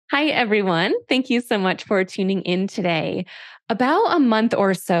Hi, everyone. Thank you so much for tuning in today. About a month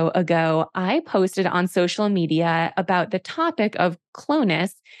or so ago, I posted on social media about the topic of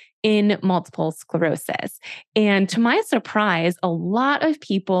Clonus in multiple sclerosis. And to my surprise, a lot of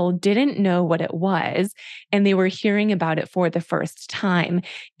people didn't know what it was, and they were hearing about it for the first time.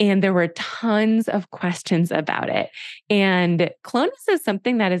 And there were tons of questions about it. And Clonus is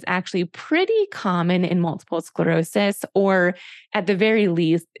something that is actually pretty common in multiple sclerosis, or at the very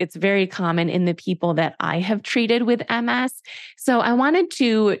least, it's very common in the people that I have treated with MS. So I wanted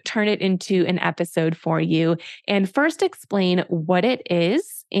to turn it into an episode for you and first explain what it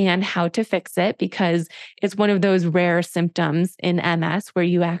is and how to fix it, because it's one of those rare symptoms in MS where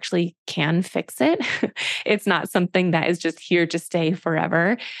you actually can fix it. It's not something that is just here to stay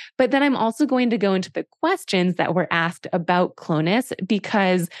forever. But then I'm also going to go into the questions that were asked about Clonus,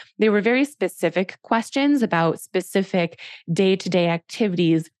 because they were very specific questions about specific day-to-day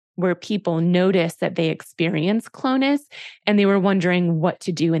activities where people notice that they experience Clonus and they were wondering what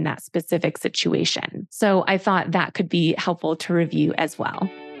to do in that specific situation. So I thought that could be helpful to review as well.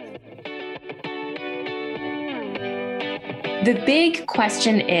 The big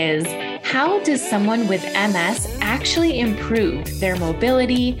question is, how does someone with MS actually improve their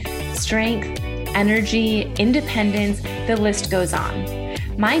mobility, strength, energy, independence? The list goes on.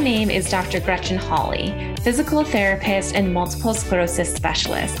 My name is Dr. Gretchen Hawley, physical therapist and multiple sclerosis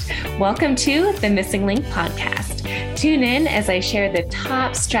specialist. Welcome to the Missing Link podcast. Tune in as I share the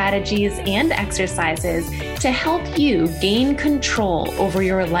top strategies and exercises to help you gain control over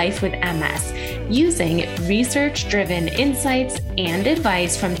your life with MS using research-driven insights and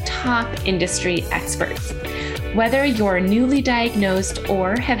advice from top industry experts. Whether you're newly diagnosed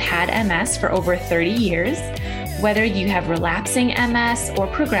or have had MS for over 30 years, whether you have relapsing MS or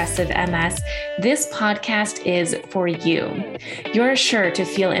progressive MS, this podcast is for you. You're sure to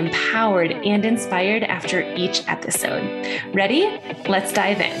feel empowered and inspired after each episode. Ready? Let's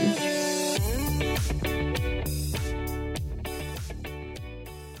dive in.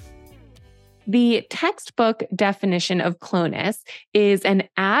 The textbook definition of Clonus is an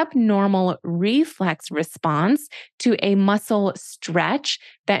abnormal reflex response to a muscle stretch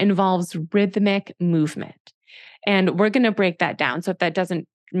that involves rhythmic movement. And we're going to break that down. So if that doesn't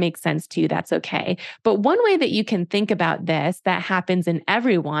make sense to you, that's okay. But one way that you can think about this that happens in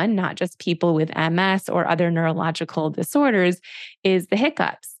everyone, not just people with MS or other neurological disorders, is the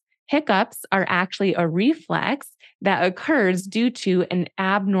hiccups. Hiccups are actually a reflex that occurs due to an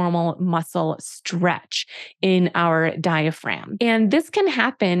abnormal muscle stretch in our diaphragm. And this can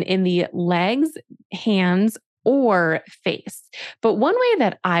happen in the legs, hands, or face. But one way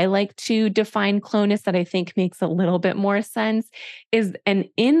that I like to define Clonus that I think makes a little bit more sense is an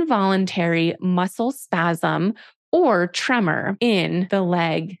involuntary muscle spasm or tremor in the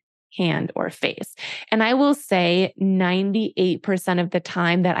leg, hand, or face. And I will say 98% of the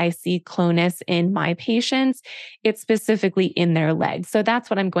time that I see Clonus in my patients, it's specifically in their legs. So that's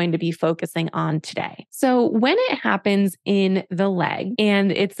what I'm going to be focusing on today. So when it happens in the leg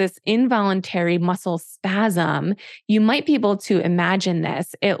and it's this involuntary muscle spasm, you might be able to imagine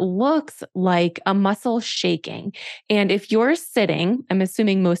this. It looks like a muscle shaking. And if you're sitting, I'm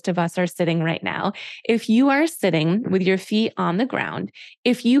assuming most of us are sitting right now. If you are sitting with your feet on the ground,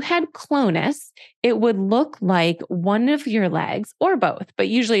 if you had Clonus, it would look like one of your legs, or both, but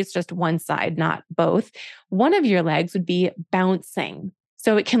usually it's just one side, not both. One of your legs would be bouncing.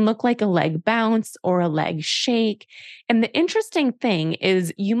 So it can look like a leg bounce or a leg shake. And the interesting thing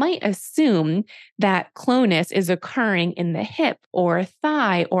is you might assume that Clonus is occurring in the hip or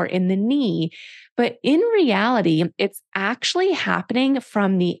thigh or in the knee. But in reality, it's actually happening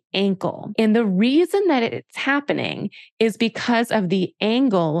from the ankle. And the reason that it's happening is because of the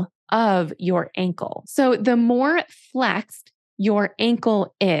angle of your ankle. So the more flexed your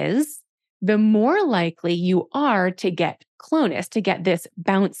ankle is, the more likely you are to get Clonus, to get this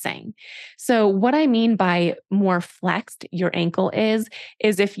bouncing. So what I mean by more flexed your ankle is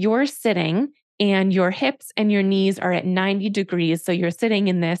if you're sitting and your hips and your knees are at 90 degrees, so you're sitting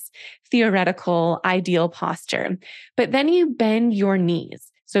in this theoretical ideal posture, but then you bend your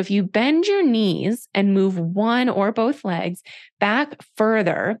knees. So if you bend your knees and move one or both legs back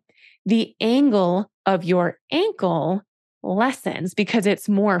further, the angle of your ankle lessens because it's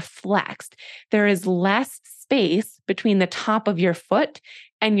more flexed. There is less space between the top of your foot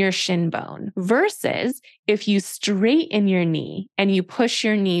and your shin bone, versus if you straighten your knee and you push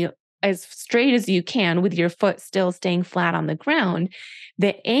your knee as straight as you can with your foot still staying flat on the ground,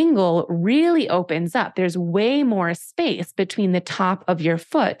 the angle really opens up. There's way more space between the top of your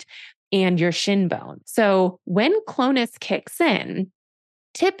foot and your shin bone. So when Clonus kicks in,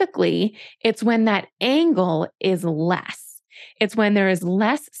 Typically, it's when that angle is less. It's when there is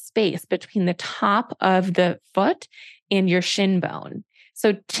less space between the top of the foot and your shin bone.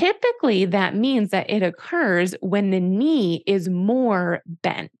 So typically that means that it occurs when the knee is more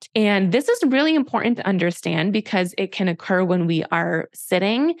bent. And this is really important to understand because it can occur when we are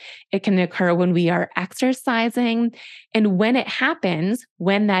sitting, it can occur when we are exercising. And when it happens,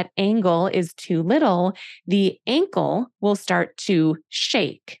 when that angle is too little, the ankle will start to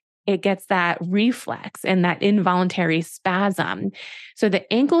shake. It gets that reflex and that involuntary spasm. So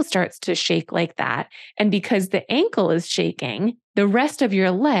the ankle starts to shake like that. And because the ankle is shaking, the rest of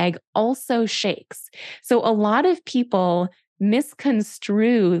your leg also shakes. So a lot of people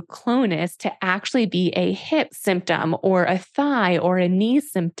misconstrue clonus to actually be a hip symptom or a thigh or a knee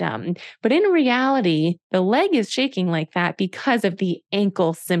symptom. But in reality, the leg is shaking like that because of the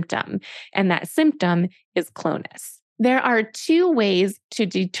ankle symptom. And that symptom is clonus. There are two ways to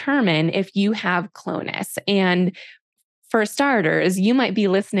determine if you have clonus. And for starters, you might be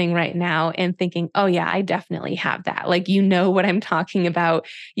listening right now and thinking, oh, yeah, I definitely have that. Like, you know what I'm talking about.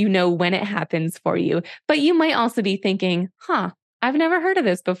 You know when it happens for you. But you might also be thinking, I've never heard of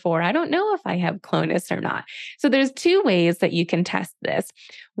this before. I don't know if I have clonus or not. So there's two ways that you can test this.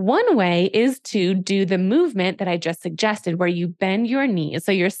 One way is to do the movement that I just suggested, where you bend your knees.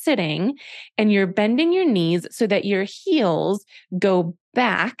 So you're sitting and you're bending your knees so that your heels go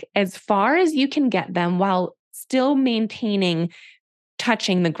back as far as you can get them while still maintaining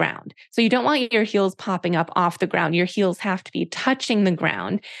touching the ground. So you don't want your heels popping up off the ground. Your heels have to be touching the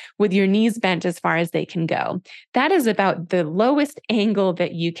ground with your knees bent as far as they can go. That is about the lowest angle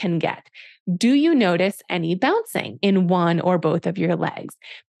that you can get. Do you notice any bouncing in one or both of your legs?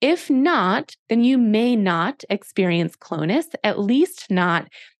 If not, then you may not experience clonus, at least not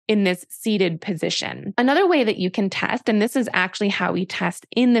in this seated position. Another way that you can test, and this is actually how we test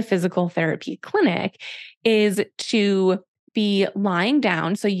in the physical therapy clinic, is to be lying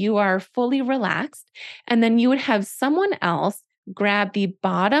down. So you are fully relaxed. And then you would have someone else grab the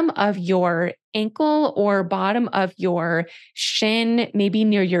bottom of your ankle or bottom of your shin, maybe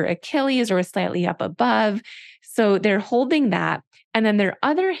near your Achilles or slightly up above. So they're holding that. And then their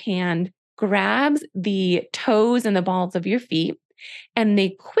other hand grabs the toes and the balls of your feet, and they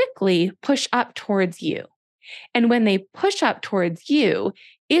quickly push up towards you. And when they push up towards you,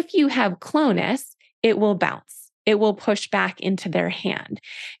 if you have clonus, it will bounce. It will push back into their hand.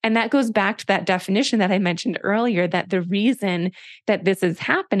 And that goes back to that definition that I mentioned earlier, that the reason that this is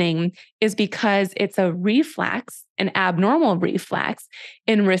happening is because it's a reflex, an abnormal reflex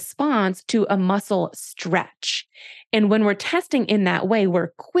in response to a muscle stretch. And when we're testing in that way,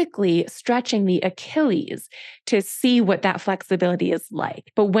 we're quickly stretching the Achilles to see what that flexibility is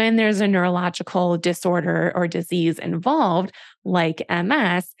like. But when there's a neurological disorder or disease involved, like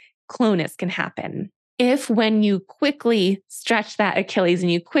MS, clonus can happen. If when you quickly stretch that Achilles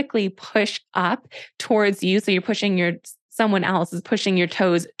and you quickly push up towards you, so you're pushing someone else is pushing your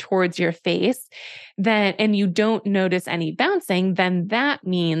toes towards your face, then, and you don't notice any bouncing, then that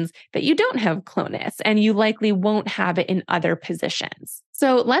means that you don't have clonus and you likely won't have it in other positions.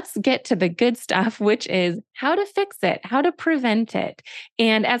 So let's get to the good stuff, which is how to fix it, how to prevent it.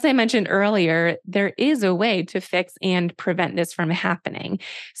 And as I mentioned earlier, there is a way to fix and prevent this from happening.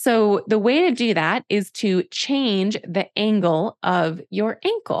 So the way to do that is to change the angle of your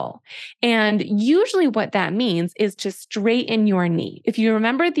ankle. And usually what that means is to straighten your knee. If you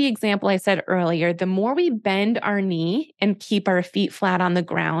remember the example I said earlier, the more we bend our knee and keep our feet flat on the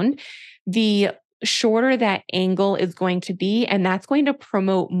ground, the shorter that angle is going to be, and that's going to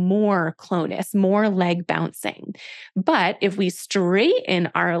promote more clonus, more leg bouncing. But if we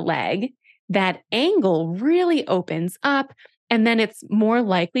straighten our leg, that angle really opens up, and then it's more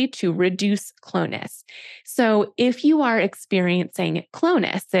likely to reduce clonus. So if you are experiencing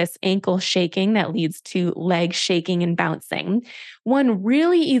clonus, this ankle shaking that leads to leg shaking and bouncing, one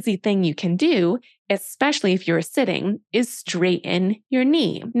really easy thing you can do, especially if you're sitting, is straighten your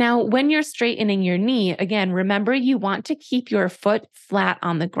knee. Now, when you're straightening your knee, again, remember you want to keep your foot flat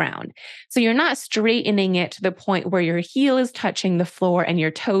on the ground. So you're not straightening it to the point where your heel is touching the floor and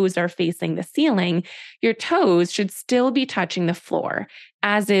your toes are facing the ceiling. Your toes should still be touching the floor,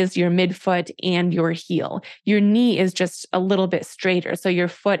 as is your midfoot and your heel. Your knee is just a little bit straighter, so your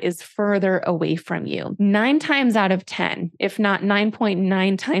foot is further away from you. 9 times out of 10, if not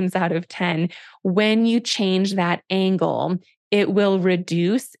 9.9 times out of 10, when you change that angle, it will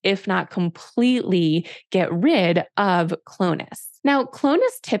reduce, if not completely get rid of clonus. Now,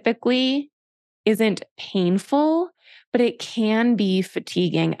 clonus typically isn't painful, but it can be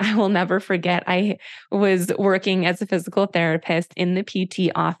fatiguing. I will never forget. I was working as a physical therapist in the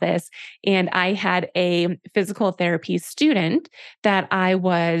PT office, and I had a physical therapy student that I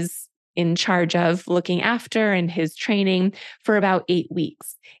was in charge of looking after and his training for about 8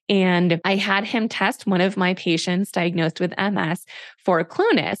 weeks. And I had him test one of my patients diagnosed with MS for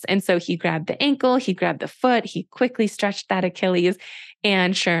Clonus. And so he grabbed the ankle, he grabbed the foot, he quickly stretched that Achilles.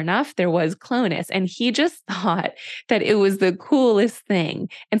 And sure enough, there was Clonus. And he just thought that it was the coolest thing.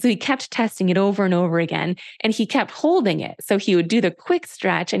 And so he kept testing it over and over again. And he kept holding it. So he would do the quick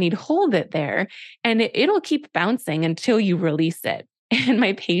stretch and he'd hold it there, and it'll keep bouncing until you release it. And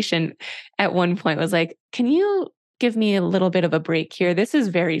my patient at one point was like, "Can you give me a little bit of a break here? This is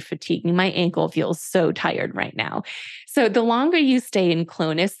very fatiguing. My ankle feels so tired right now." So the longer you stay in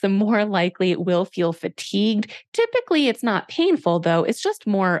Clonus, the more likely it will feel fatigued. Typically, it's not painful, though. It's just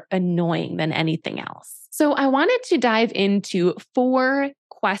more annoying than anything else. So I wanted to dive into 4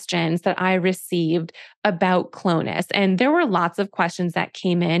 questions that I received about Clonus. And there were lots of questions that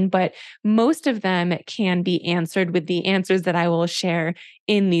came in, but most of them can be answered with the answers that I will share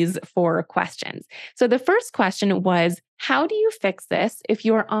in these 4 questions. So the first question was, how do you fix this if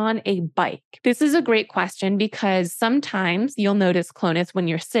you're on a bike? This is a great question because sometimes you'll notice Clonus when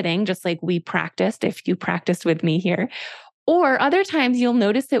you're sitting, just like we practiced, if you practiced with me here. Or other times you'll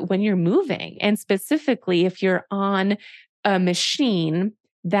notice it when you're moving. And specifically, if you're on a machine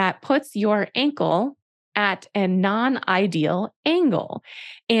that puts your ankle at a non-ideal angle.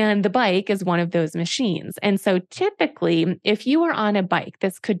 And the bike is one of those machines. And so typically, if you are on a bike,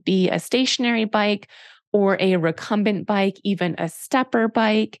 this could be a stationary bike or a recumbent bike, even a stepper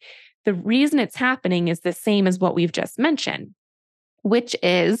bike. The reason it's happening is the same as what we've just mentioned, which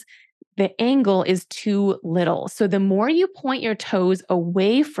is the angle is too little. So the more you point your toes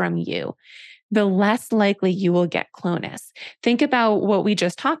away from you, the less likely you will get Clonus. Think about what we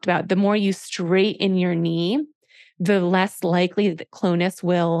just talked about. The more you straighten your knee, the less likely that Clonus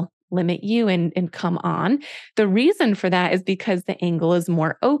will limit you and come on. The reason for that is because the angle is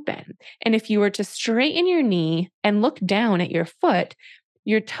more open. And if you were to straighten your knee and look down at your foot,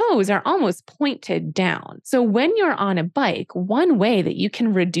 your toes are almost pointed down. So when you're on a bike, one way that you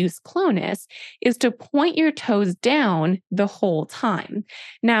can reduce Clonus is to point your toes down the whole time.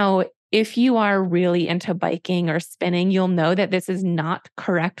 Now, if you are really into biking or spinning, you'll know that this is not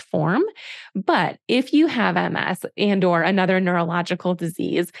correct form. But if you have MS and or another neurological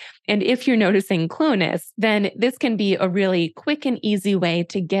disease, and if you're noticing Clonus, then this can be a really quick and easy way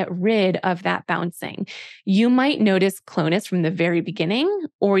to get rid of that bouncing. You might notice Clonus from the very beginning,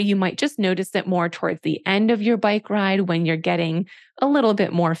 or you might just notice it more towards the end of your bike ride when you're getting a little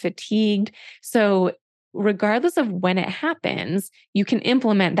bit more fatigued. So regardless of when it happens, you can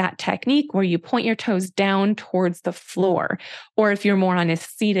implement that technique where you point your toes down towards the floor. Or if you're more on a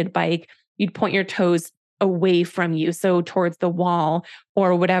seated bike, you'd point your toes away from you, so towards the wall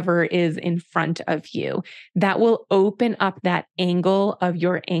or whatever is in front of you. That will open up that angle of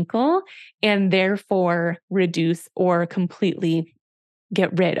your ankle and therefore reduce or completely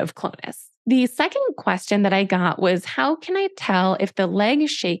get rid of Clonus. The second question that I got was, how can I tell if the leg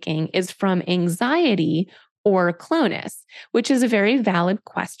shaking is from anxiety or Clonus? Which is a very valid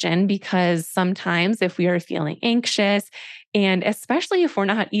question because sometimes if we are feeling anxious, and especially if we're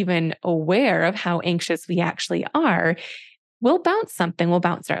not even aware of how anxious we actually are, we'll bounce something. We'll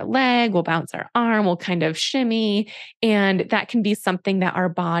bounce our leg, we'll bounce our arm, we'll kind of shimmy. And that can be something that our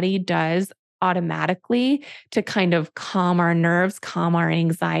body does automatically to kind of calm our nerves, calm our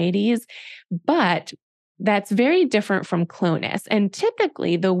anxieties. But that's very different from Clonus. And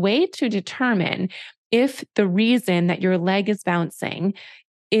typically, the way to determine if the reason that your leg is bouncing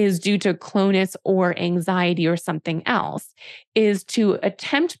is due to Clonus or anxiety or something else is to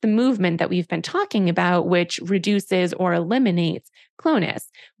attempt the movement that we've been talking about, which reduces or eliminates Clonus,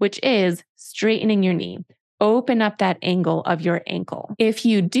 which is straightening your knee. Open up that angle of your ankle. If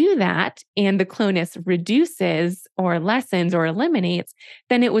you do that and the Clonus reduces or lessens or eliminates,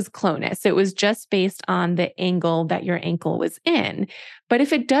 then it was Clonus. It was just based on the angle that your ankle was in. But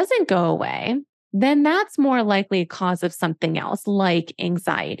if it doesn't go away, then that's more likely a cause of something else like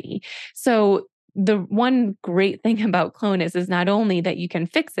anxiety. So the one great thing about Clonus is not only that you can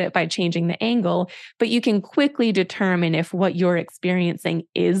fix it by changing the angle, but you can quickly determine if what you're experiencing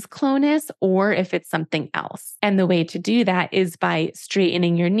is Clonus or if it's something else. And the way to do that is by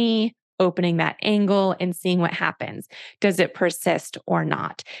straightening your knee, opening that angle, and seeing what happens. Does it persist or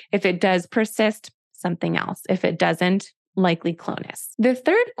not? If it does persist, something else. If it doesn't, likely Clonus. The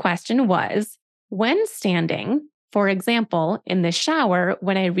third question was, when standing, For example, in the shower,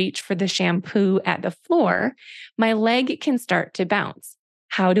 when I reach for the shampoo at the floor, my leg can start to bounce.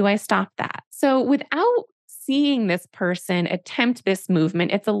 How do I stop that? So, without seeing this person attempt this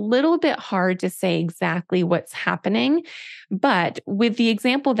movement, it's a little bit hard to say exactly what's happening. But with the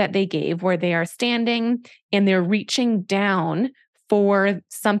example that they gave, where they are standing and they're reaching down for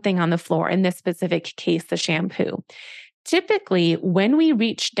something on the floor, in this specific case, the shampoo. Typically, when we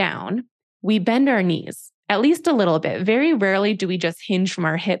reach down, we bend our knees at least a little bit. Very rarely do we just hinge from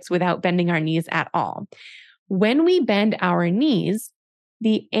our hips without bending our knees at all. When we bend our knees,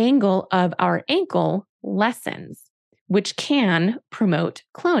 the angle of our ankle lessens, which can promote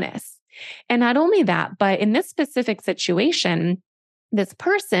clonus. And not only that, but in this specific situation, this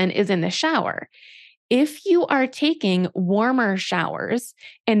person is in the shower. If you are taking warmer showers,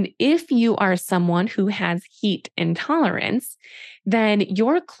 and if you are someone who has heat intolerance, then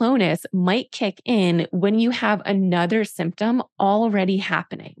your clonus might kick in when you have another symptom already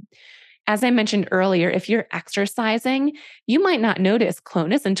happening. As I mentioned earlier, if you're exercising, you might not notice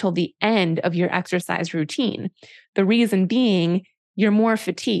clonus until the end of your exercise routine. The reason being, you're more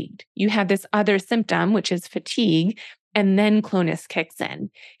fatigued. You have this other symptom, which is fatigue, and then clonus kicks in.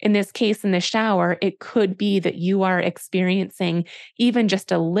 In this case, in the shower, it could be that you are experiencing even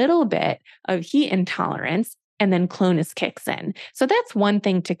just a little bit of heat intolerance, and then clonus kicks in. So that's one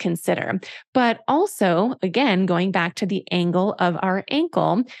thing to consider. But also, again, going back to the angle of our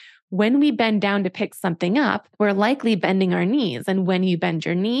ankle, when we bend down to pick something up, we're likely bending our knees. And when you bend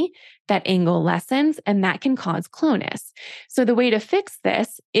your knee, that angle lessens and that can cause clonus. So the way to fix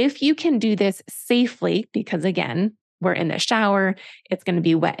this, if you can do this safely, because again, we're in the shower, it's going to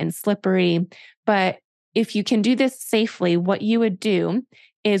be wet and slippery. But if you can do this safely, what you would do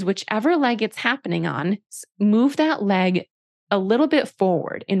is whichever leg it's happening on, move that leg a little bit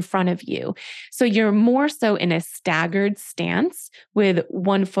forward in front of you. So you're more so in a staggered stance with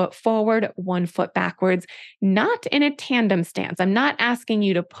 1 foot forward, 1 foot backwards, not in a tandem stance. I'm not asking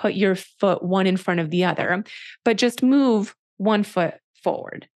you to put your foot one in front of the other, but just move 1 foot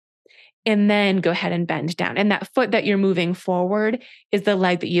forward. And then go ahead and bend down. And that foot that you're moving forward is the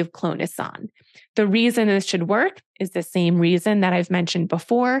leg that you have clonus on. The reason this should work is the same reason that I've mentioned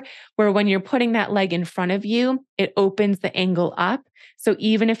before, where when you're putting that leg in front of you, it opens the angle up. So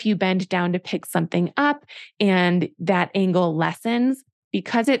even if you bend down to pick something up and that angle lessens,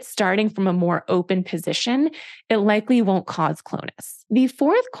 because it's starting from a more open position, it likely won't cause clonus. The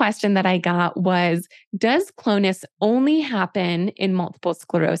fourth question that I got was, does clonus only happen in multiple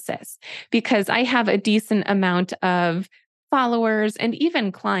sclerosis? Because I have a decent amount of followers and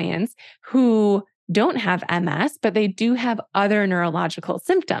even clients who don't have MS, but they do have other neurological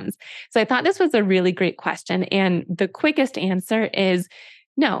symptoms. So I thought this was a really great question. And the quickest answer is,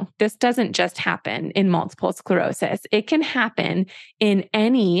 no, this doesn't just happen in multiple sclerosis. It can happen in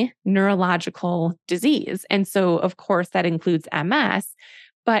any neurological disease. And so, of course, that includes MS,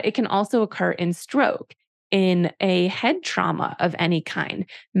 but it can also occur in stroke, in a head trauma of any kind,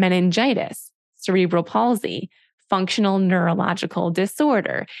 meningitis, cerebral palsy, functional neurological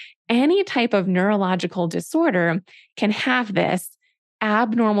disorder. Any type of neurological disorder can have this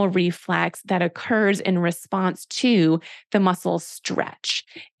abnormal reflex that occurs in response to the muscle stretch.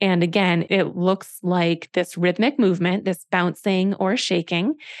 And again, it looks like this rhythmic movement, this bouncing or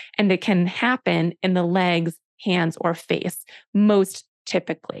shaking, and it can happen in the legs, hands, or face, most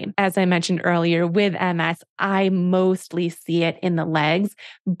typically. As I mentioned earlier, with MS, I mostly see it in the legs,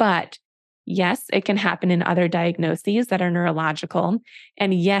 but yes, it can happen in other diagnoses that are neurological.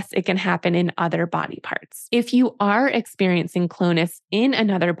 And yes, it can happen in other body parts. If you are experiencing clonus in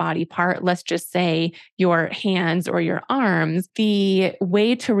another body part, let's just say your hands or your arms, the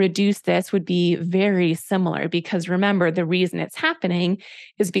way to reduce this would be very similar, because remember, the reason it's happening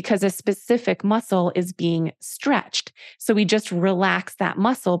is because a specific muscle is being stretched. So we just relax that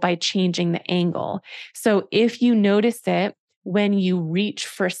muscle by changing the angle. So if you notice it when you reach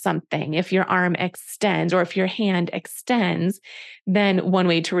for something, if your arm extends or if your hand extends, then one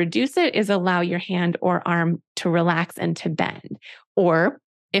way to reduce it is allow your hand or arm to relax and to bend. Or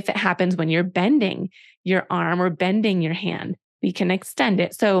if it happens when you're bending your arm or bending your hand, we can extend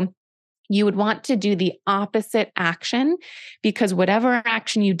it. So you would want to do the opposite action, because whatever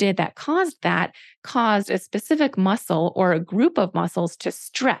action you did that caused a specific muscle or a group of muscles to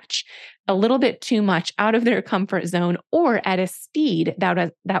stretch a little bit too much out of their comfort zone or at a speed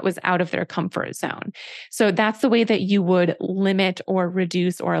that was out of their comfort zone. So that's the way that you would limit or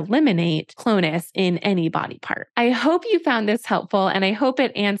reduce or eliminate clonus in any body part. I hope you found this helpful, and I hope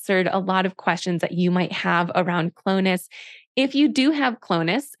it answered a lot of questions that you might have around clonus If you do have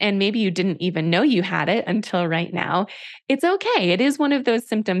Clonus, and maybe you didn't even know you had it until right now, it's okay. It is one of those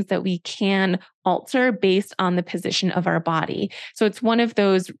symptoms that we can alter based on the position of our body. So it's one of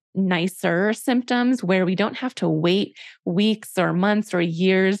those nicer symptoms where we don't have to wait weeks or months or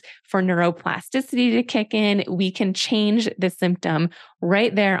years for neuroplasticity to kick in. We can change the symptom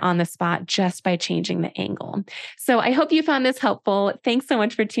right there on the spot just by changing the angle. So I hope you found this helpful. Thanks so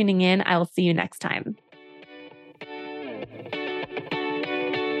much for tuning in. I will see you next time.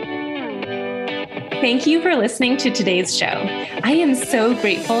 Thank you for listening to today's show. I am so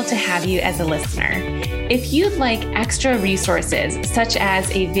grateful to have you as a listener. If you'd like extra resources, such as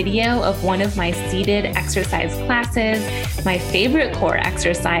a video of one of my seated exercise classes, my favorite core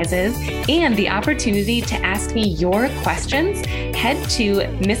exercises, and the opportunity to ask me your questions, head to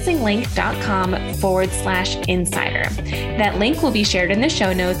missinglink.com/insider. That link will be shared in the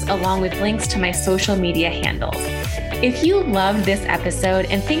show notes along with links to my social media handles. If you loved this episode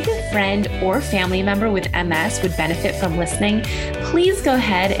and think a friend or family member with MS would benefit from listening, please go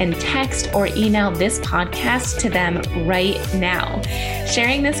ahead and text or email this podcast to them right now.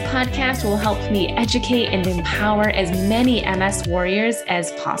 Sharing this podcast will help me educate and empower as many MS warriors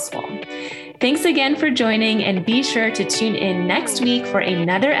as possible. Thanks again for joining, and be sure to tune in next week for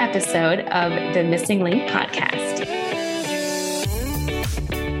another episode of the Missing Link podcast.